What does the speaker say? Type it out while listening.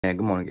Good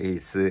morning.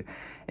 It's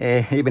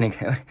evening.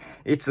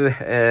 It's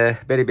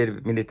very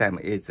many time.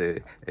 It's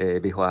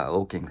before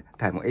walking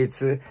time. It's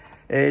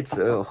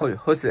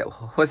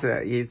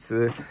Hosea is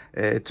 12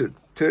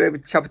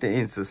 chapter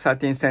is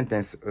 13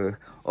 sentence.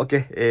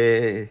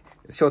 Okay.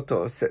 Short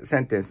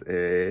sentence.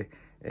 Okay.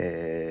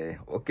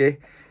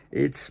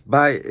 It's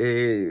by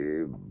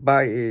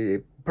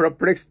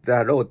perplex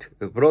the Lord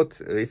brought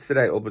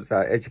Israel of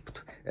the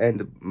Egypt,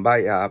 and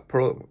by a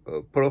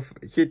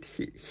prophet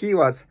he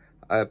was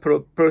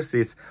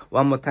process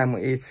one more time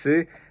is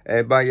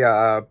by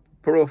a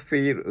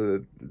profile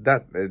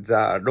that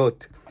the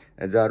Lord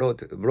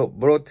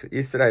brought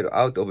Israel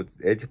out of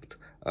Egypt,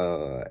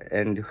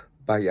 and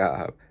by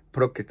a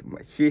prophet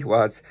he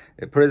was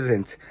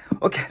present.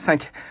 Okay,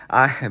 thank you.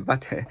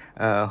 But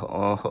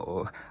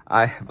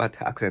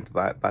accent,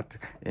 but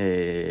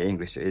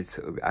English is,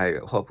 I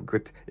hope,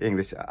 good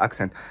English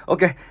accent.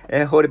 Okay,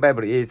 Holy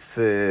Bible is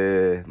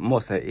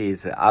Moses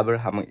is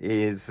Abraham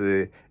is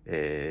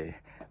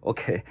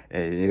okay,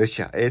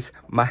 Yosha is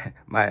my,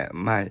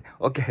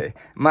 okay,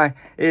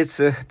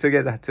 it's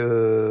together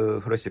to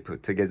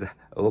fellowship together,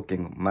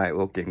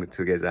 walking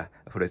together,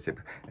 fellowship,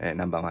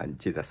 number one,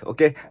 Jesus.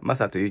 Okay,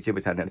 Masa to YouTube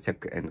channel,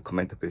 check and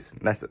comment, please.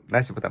 Nice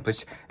button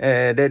push.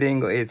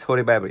 Reading is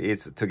Holy Bible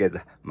is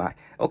together,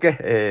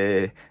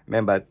 okay,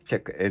 member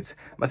check, it's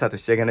Masa to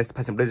share next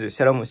person, please.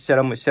 Shalom.